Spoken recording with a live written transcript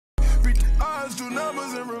Beat the odds, do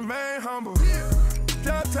numbers, and remain humble.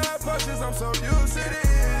 Drop top punches, I'm so used to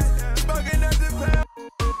this. Smoking at the pound.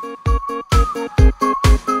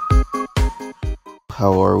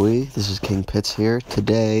 How are we? This is King Pitts here.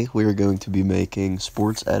 Today we are going to be making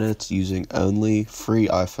sports edits using only free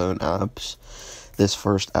iPhone apps. This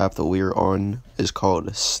first app that we are on is called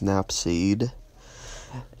Snapseed.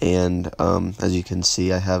 And as you can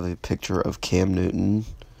see, I have a picture of Cam Newton.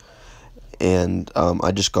 And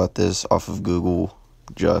I just got this off of Google,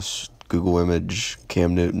 just Google image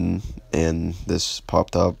Cam Newton, and this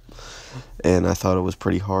popped up. And I thought it was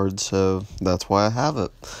pretty hard, so that's why I have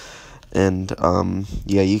it. And,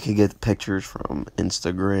 yeah, you could get pictures from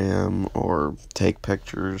Instagram or take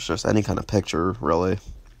pictures, just any kind of picture, really.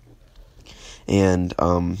 And,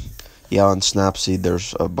 yeah, on Snapseed,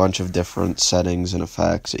 there's a bunch of different settings and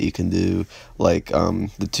effects that you can do. Like,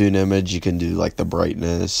 the tune image, you can do, like, the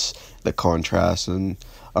brightness, the contrast, and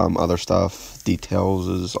other stuff. Details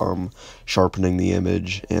is sharpening the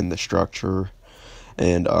image and the structure.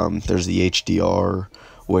 And there's the HDR,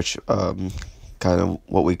 which kind of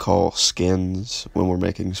what we call skins when we're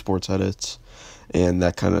making sports edits, and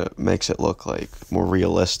that kind of makes it look like more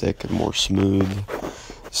realistic and more smooth,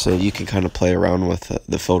 so you can kind of play around with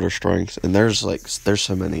the filter strength. And there's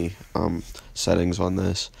so many settings on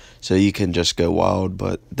this, so you can just go wild,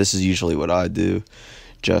 but this is usually what I do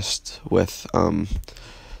just with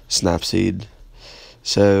Snapseed.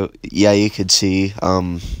 So yeah, you could see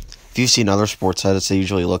if you've seen other sports edits, they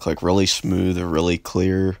usually look like really smooth or really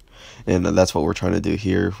clear. And that's what we're trying to do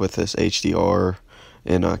here with this HDR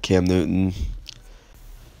and Cam Newton.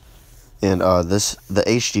 And the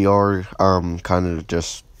HDR kind of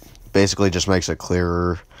just basically just makes it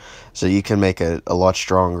clearer. So you can make it a lot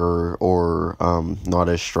stronger or not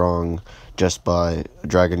as strong just by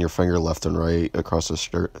dragging your finger left and right across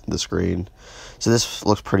the screen. So this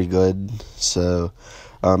looks pretty good. So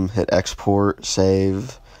hit export,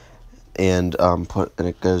 save, and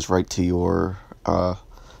it goes right to your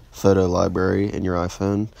photo library in your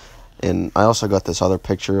iPhone. And I also got this other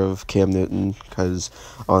picture of Cam Newton because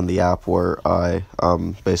on the app where I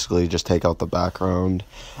basically just take out the background,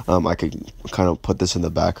 I could kind of put this in the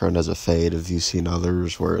background as a fade. If you've seen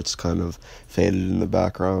others where it's kind of faded in the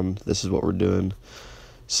background, this is what we're doing.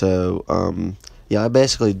 So yeah, I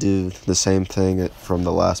basically do the same thing from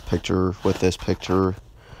the last picture with this picture.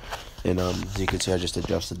 And as you can see, I just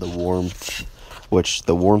adjusted the warmth, which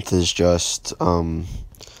the warmth is just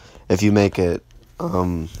if you make it,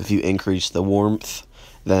 if you increase the warmth,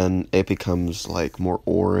 then it becomes like more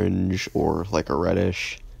orange or like a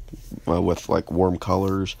reddish with like warm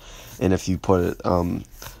colors. And if you put it,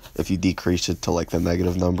 if you decrease it to like the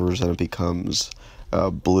negative numbers, then it becomes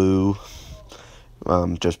blue,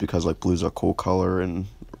 just because like blue's a cool color and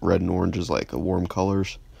red and orange is like a warm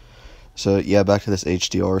colors. So yeah, back to this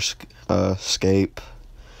HDR scape.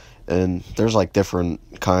 And there's like different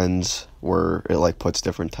kinds where it like puts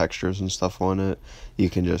different textures and stuff on it. You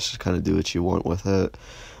can just kind of do what you want with it.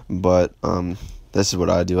 But this is what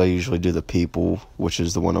I do. I usually do the people, which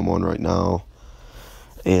is the one I'm on right now.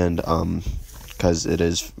 And because it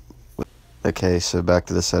is okay. So back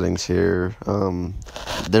to the settings here.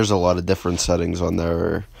 There's a lot of different settings on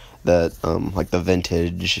there that like the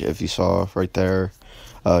vintage, if you saw right there,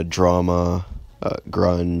 drama,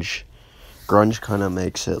 grunge. Grunge kind of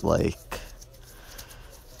makes it like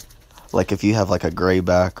if you have like a gray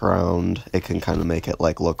background, it can kind of make it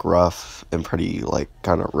like look rough and pretty like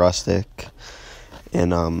kind of rustic.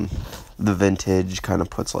 And the vintage kind of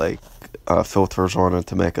puts like filters on it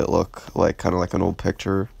to make it look like kind of like an old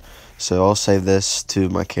picture. So I'll save this to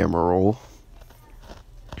my camera roll.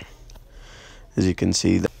 As you can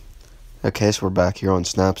see. Okay, so we're back here on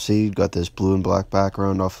Snapseed. Got this blue and black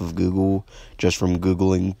background off of Google, just from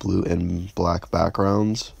Googling blue and black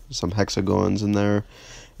backgrounds. Some hexagons in there.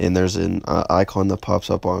 And there's an icon that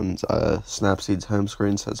pops up on Snapseed's home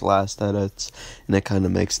screen, says last edits. And it kind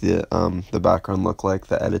of makes the background look like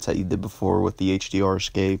the edits that you did before with the HDR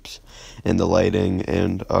scapes and the lighting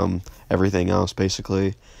and everything else,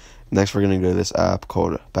 basically. Next, we're going to go to this app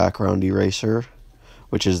called Background Eraser,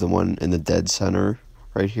 which is the one in the dead center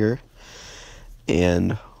right here.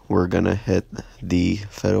 And we're going to hit the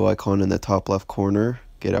photo icon in the top left corner,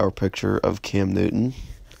 get our picture of Cam Newton.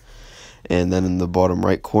 And then in the bottom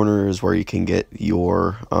right corner is where you can get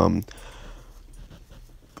your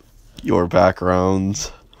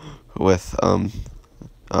backgrounds with,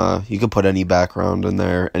 you can put any background in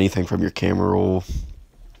there, anything from your camera roll.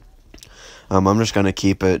 I'm just going to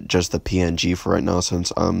keep it just the PNG for right now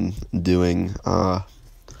since I'm doing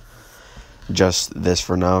just this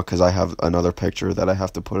for now because I have another picture that I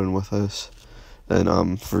have to put in with this.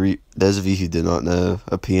 And for those of you who do not know,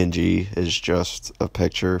 a PNG is just a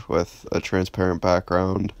picture with a transparent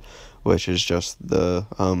background, which is just the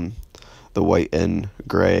white and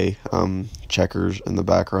gray checkers in the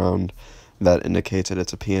background that indicates that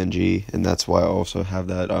it's a PNG, and that's why I also have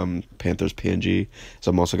that Panthers PNG.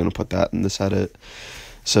 So I'm also going to put that in this edit.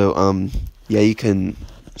 So yeah, you can.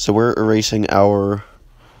 So we're erasing our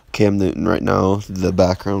Cam Newton right now, the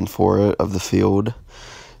background for it of the field.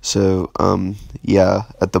 So, yeah,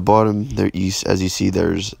 at the bottom, as you see,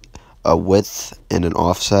 there's a width and an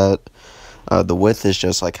offset. The width is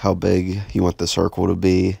just like how big you want the circle to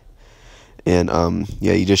be. And,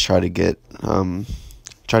 yeah, you just try to get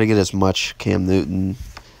as much Cam Newton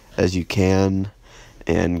as you can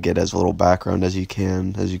and get as little background as you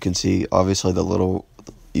can. As you can see, obviously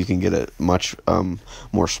you can get it much,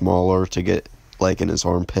 more smaller to get, like, in his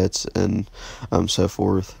armpits and, so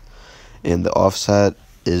forth. And the offset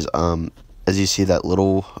is as you see that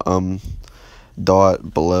little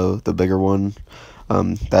dot below the bigger one,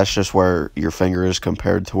 that's just where your finger is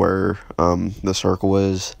compared to where the circle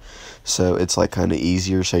is. So it's like kind of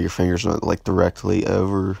easier, so your finger's not like directly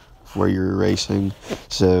over where you're erasing.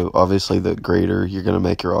 So obviously the greater you're going to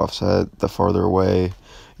make your offset, the farther away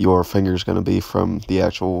your finger's going to be from the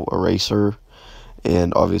actual eraser.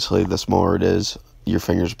 And obviously the smaller it is, your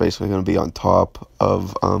finger's basically going to be on top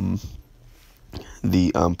of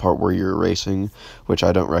the part where you're erasing, which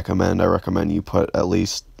I don't recommend. I recommend you put at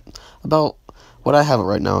least about, what I have it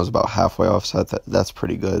right now is about halfway offset. That's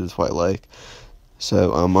pretty good, is what I like.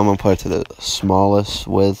 So I'm going to put it to the smallest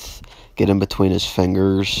width, get in between his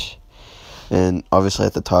fingers, and obviously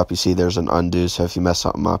at the top you see there's an undo, so if you mess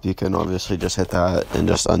something up you can obviously just hit that and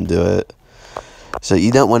just undo it. So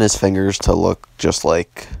you don't want his fingers to look just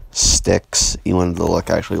like sticks. You want them to look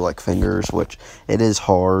actually like fingers, which it is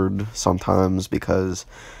hard sometimes because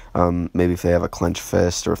maybe if they have a clenched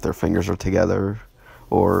fist or if their fingers are together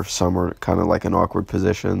or some are kind of like in awkward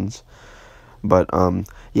positions. But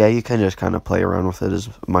yeah, you can just kind of play around with it as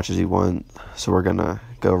much as you want. So we're going to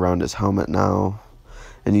go around his helmet now.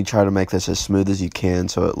 And you try to make this as smooth as you can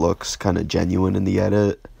so it looks kind of genuine in the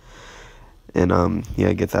edit. And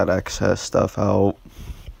yeah, get that excess stuff out.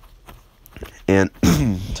 And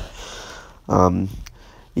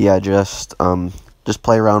yeah, just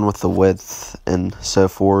play around with the width and so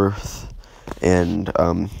forth. And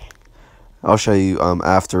I'll show you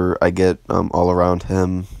after I get all around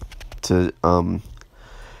him to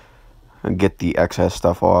get the excess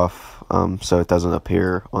stuff off, so it doesn't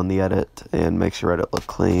appear on the edit and makes your edit look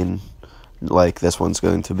clean like this one's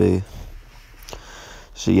going to be.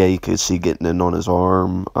 So yeah, you could see getting in on his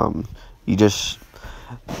arm. You just,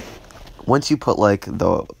 once you put like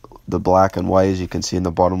the black and white, as you can see in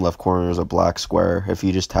the bottom left corner is a black square. If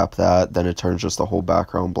you just tap that, then it turns just the whole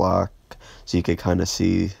background black. So you could kind of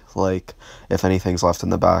see like if anything's left in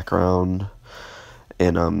the background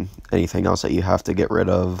and anything else that you have to get rid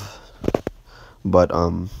of. But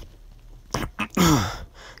yeah,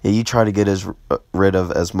 you try to get rid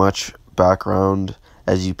of as much background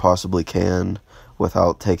as you possibly can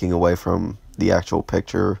without taking away from the actual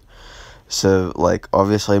picture. So like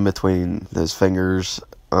obviously in between his fingers,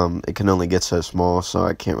 it can only get so small, so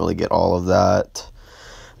I can't really get all of that.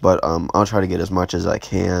 But I'll try to get as much as I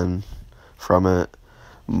can from it.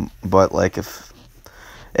 But like if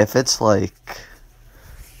it's like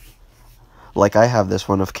I have this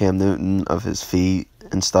one of Cam Newton of his feet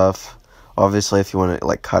and stuff. Obviously, if you want to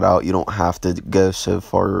like cut out, you don't have to go so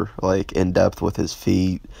far like in depth with his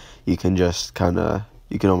feet. You can just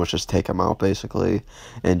you can almost just take him out basically,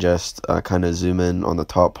 and just kind of zoom in on the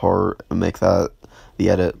top part and make that the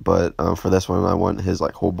edit. But for this one, I want his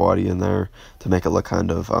like whole body in there to make it look kind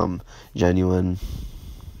of genuine.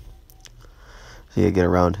 So you get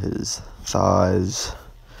around his thighs,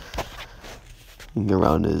 you get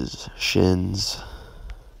around his shins,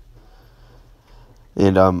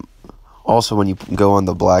 and also when you go on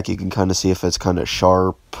the black, you can kind of see if it's kind of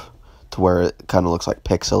sharp to where it kind of looks like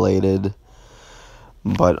pixelated.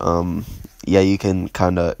 But yeah, you can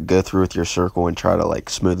kind of go through with your circle and try to like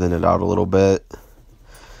smoothen it out a little bit.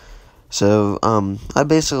 So I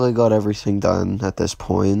basically got everything done at this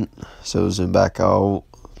point. So zoom back out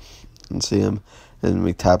and see him, and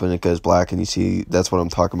we tap and it goes black, and you see that's what I'm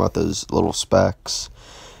talking about, those little specks.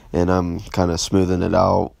 And I'm kind of smoothing it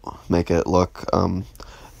out, make it look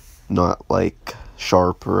not like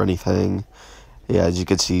sharp or anything. Yeah, as you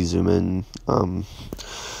can see, zoom in,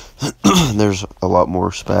 there's a lot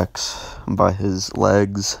more specks by his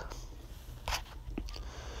legs.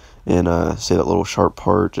 And see that little sharp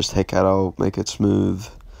part, just take that out, make it smooth.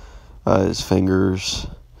 His fingers,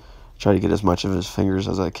 try to get as much of his fingers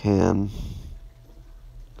as I can.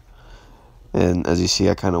 And as you see,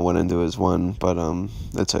 I kind of went into his one, but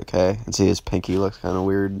it's okay. And see, his pinky looks kind of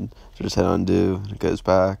weird. So just hit undo, and it goes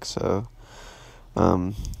back. So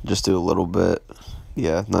just do a little bit.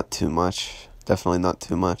 Yeah, not too much. Definitely not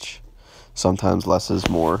too much. Sometimes less is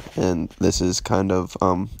more, and this is kind of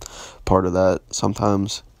part of that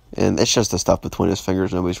sometimes. And it's just the stuff between his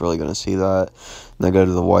fingers. Nobody's really going to see that. And I go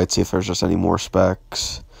to the white, see if there's just any more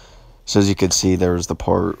specks. So as you can see, there's the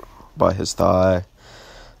part by his thigh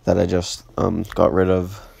that I just got rid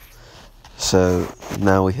of. So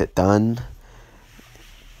now we hit done.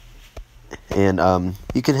 And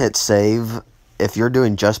you can hit save. If you're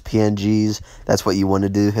doing just PNGs, that's what you want to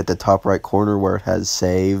do. Hit the top right corner where it has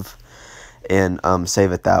save. And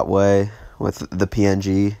save it that way with the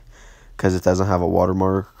PNG, because it doesn't have a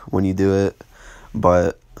watermark when you do it.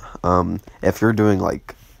 But if you're doing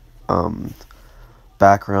like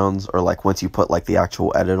backgrounds, or like once you put like the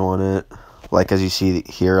actual edit on it, like as you see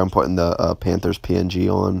here, I'm putting the Panthers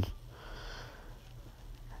PNG on.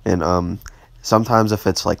 And sometimes if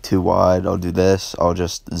it's like too wide, I'll do this. I'll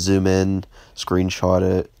just zoom in, screenshot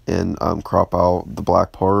it, and crop out the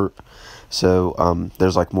black part. So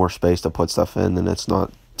there's like more space to put stuff in, and it's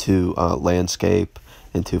not too landscape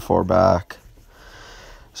and too far back.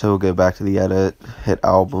 So we'll go back to the edit, hit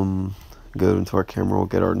album, go into our camera, we'll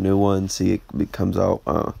get our new one. See, it comes out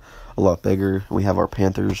a lot bigger. We have our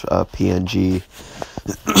Panthers PNG.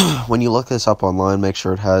 When you look this up online, make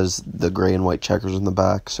sure it has the gray and white checkers in the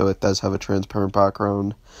back, so it does have a transparent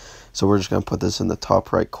background. So we're just going to put this in the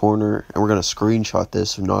top right corner, and we're going to screenshot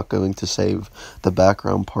this. I'm not going to save the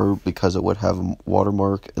background part because it would have a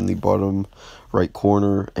watermark in the bottom right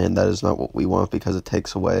corner, and that is not what we want because it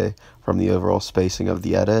takes away from the overall spacing of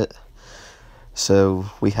the edit. So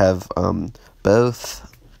we have both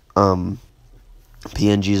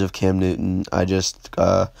PNGs of Cam Newton. I just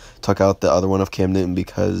took out the other one of Cam Newton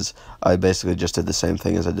because I basically just did the same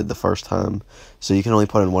thing as I did the first time. So you can only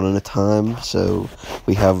put in one at a time. So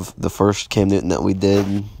we have the first Cam Newton that we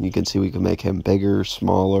did. You can see we can make him bigger,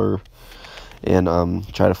 smaller, and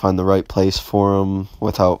try to find the right place for him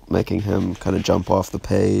without making him kind of jump off the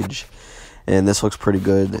page. And this looks pretty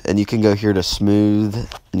good. And you can go here to smooth,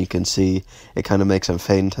 and you can see it kind of makes him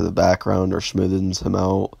fade into the background or smoothens him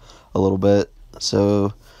out a little bit.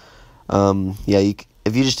 So yeah,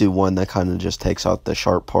 if you just do one, that kind of just takes out the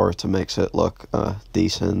sharp parts and makes it look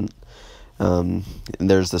decent. And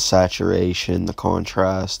there's the saturation, the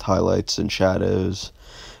contrast, highlights and shadows,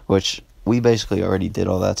 which we basically already did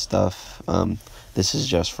all that stuff. This is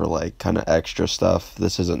just for like kind of extra stuff.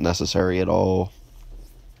 This isn't necessary at all.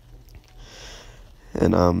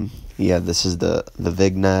 And yeah, this is the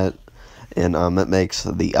vignette, and it makes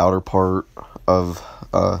the outer part of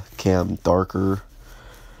Cam darker,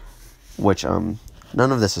 which none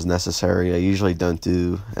of this is necessary. I usually don't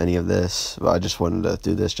do any of this, but I just wanted to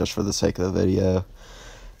do this just for the sake of the video.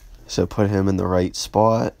 So put him in the right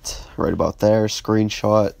spot, right about there,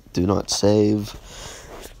 screenshot, do not save,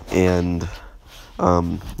 and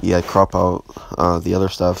yeah, crop out the other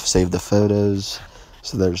stuff, save the photos.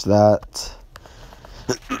 So there's that.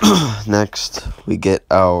 Next, we get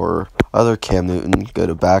our other Cam Newton, go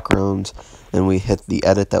to backgrounds, and we hit the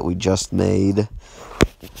edit that we just made,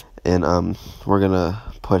 and we're gonna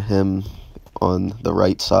put him on the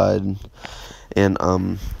right side. And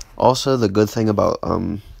also the good thing about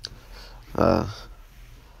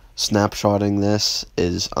snapshotting this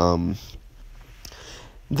is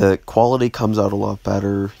the quality comes out a lot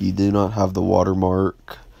better. You do not have the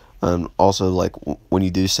watermark. Also, like when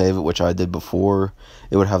you do save it, which I did before,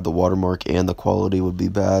 it would have the watermark and the quality would be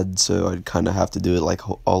bad, so I'd kind of have to do it like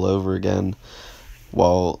all over again.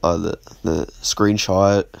 While the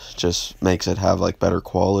screenshot just makes it have like better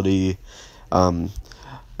quality.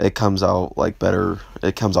 It comes out like better.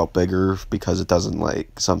 It comes out bigger because it doesn't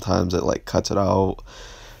like, sometimes it like cuts it out.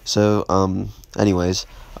 So anyways,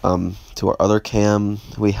 to our other Cam,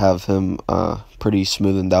 we have him pretty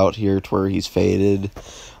smoothened out here to where he's faded.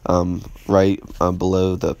 Right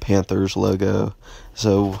below the Panthers logo.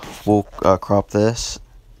 So we'll crop this,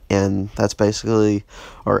 and that's basically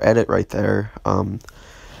our edit right there. And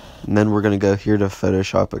then we're going to go here to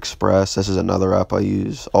Photoshop Express. This is another app I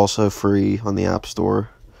use, also free on the App Store.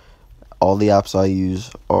 All the apps I use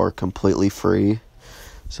are completely free.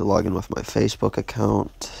 So log in with my Facebook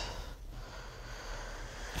account.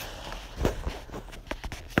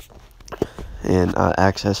 And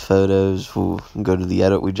access photos, we'll go to the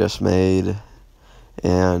edit we just made,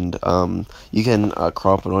 and you can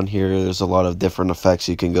crop it on here. There's a lot of different effects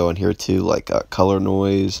you can go in here too, like color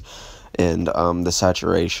noise and the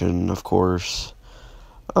saturation, of course,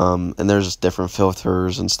 and there's different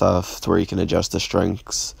filters and stuff to where you can adjust the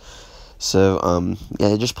strengths. So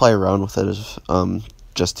yeah, just play around with it as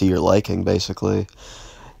just to your liking, basically.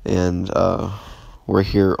 And we're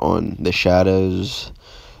here on the shadows,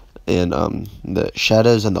 and the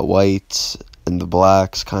shadows and the whites and the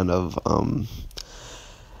blacks kind of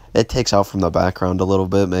it takes out from the background a little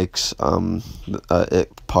bit, makes it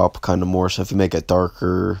pop kind of more. So if you make it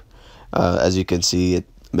darker, as you can see, it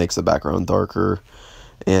makes the background darker.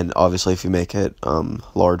 And obviously if you make it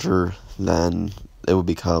larger, then it will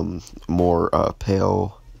become more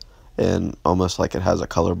pale and almost like it has a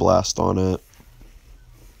color blast on it.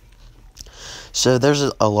 So there's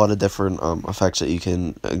a lot of different effects that you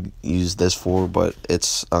can use this for, but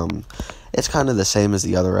it's kind of the same as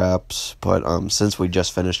the other apps. But since we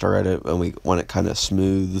just finished our edit and we want it kind of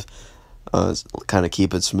smooth, kind of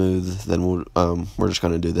keep it smooth, then we're just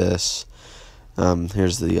gonna do this.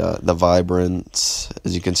 Here's the vibrance.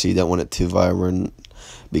 As you can see, you don't want it too vibrant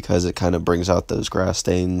because it kind of brings out those grass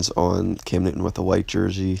stains on Cam Newton with the white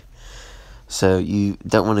jersey. So you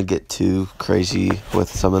don't want to get too crazy with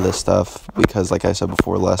some of this stuff because, like I said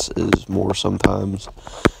before, less is more sometimes.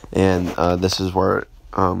 And this is where it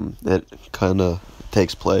kind of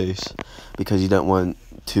takes place, because you don't want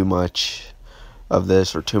too much of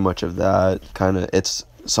this or too much of that. It's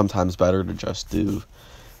sometimes better to just do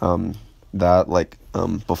that. Like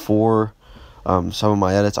before some of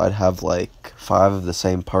my edits, I'd have like 5 of the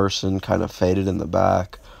same person kind of faded in the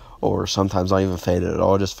back, or sometimes not even faded at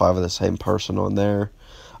all, just 5 of the same person on there.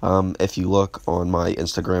 If you look on my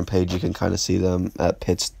Instagram page, you can kind of see them at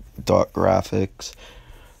pits.graphics,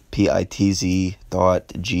 pitz.graffix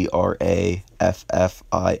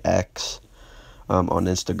on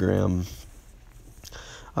Instagram.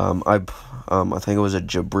 I think it was a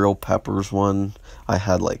Jabril Peppers one. I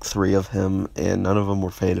had like 3 of him, and none of them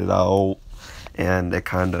were faded out, and it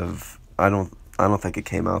kind of, I don't think it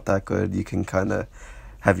came out that good. You can kind of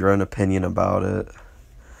have your own opinion about it.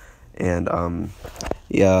 And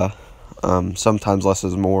yeah, sometimes less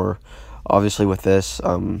is more. Obviously with this,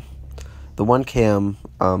 the one cam,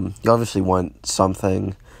 you obviously want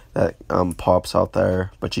something that pops out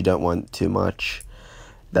there, but you don't want too much.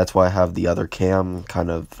 That's why I have the other cam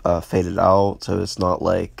kind of faded out, so it's not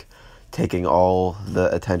like taking all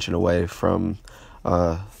the attention away from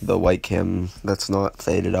the white cam that's not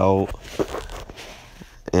faded out.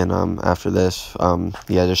 And after this,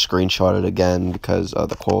 yeah, just screenshot it again because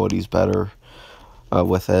the quality's better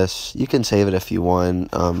with this. You can save it if you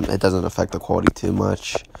want. It doesn't affect the quality too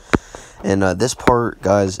much. And this part,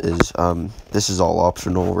 guys, is this is all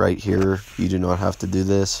optional right here. You do not have to do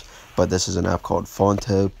this. But this is an app called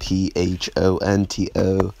Phonto,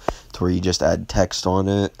 Phonto, to where you just add text on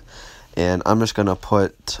it. And I'm just going to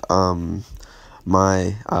put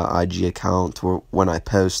my IG account when I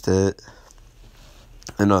post it.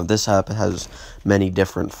 And this app has many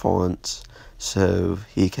different fonts, so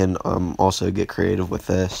you can also get creative with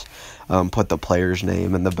this. Put the player's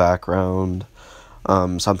name in the background.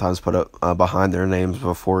 Sometimes put it behind their names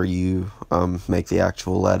before you make the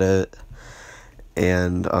actual edit.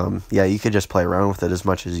 And yeah, you could just play around with it as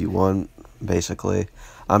much as you want, basically.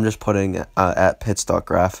 I'm just putting at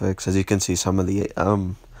pits.graphics. As you can see, some of the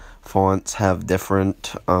fonts have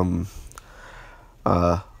different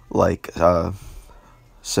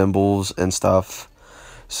symbols and stuff.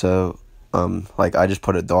 So like I just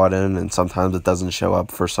put a dot in, and sometimes it doesn't show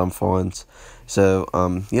up for some fonts. So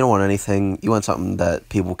you don't want anything, you want something that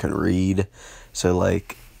people can read. So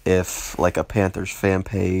like if like a Panthers fan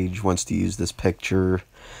page wants to use this picture,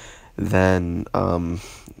 then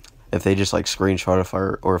if they just like screenshot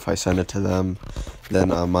if I send it to them, then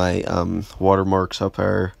my watermark's up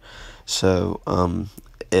there. So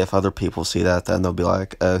if other people see that, then they'll be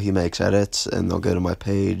like, oh, he makes edits, and they'll go to my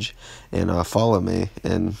page and follow me.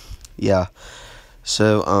 And yeah,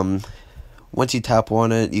 so once you tap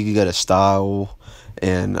on it, you can go to style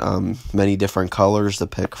and many different colors to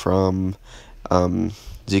pick from.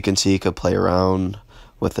 As you can see, you could play around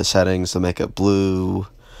with the settings to make it blue.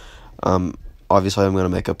 Obviously I'm going to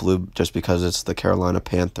make it blue just because it's the Carolina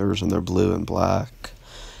Panthers and they're blue and black.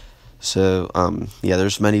 So yeah,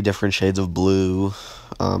 there's many different shades of blue,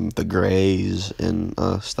 the grays and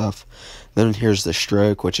stuff. Then here's the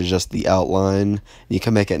stroke, which is just the outline. You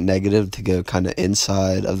can make it negative to go kind of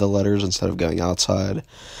inside of the letters instead of going outside,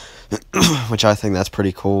 which I think that's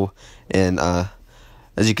pretty cool. And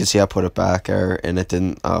as you can see, I put it back there, and it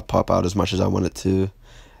didn't pop out as much as I wanted to.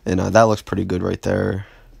 And that looks pretty good right there.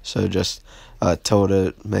 So just tilt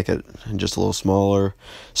it, make it just a little smaller.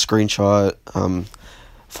 Screenshot.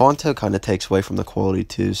 Phonto kind of takes away from the quality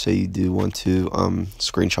too, so you do want to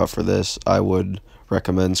screenshot for this. I would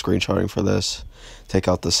recommend screenshotting for this. Take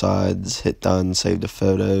out the sides, hit done, save the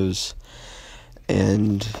photos,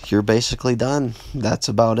 and you're basically done. That's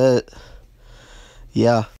about it.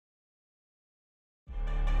 Yeah.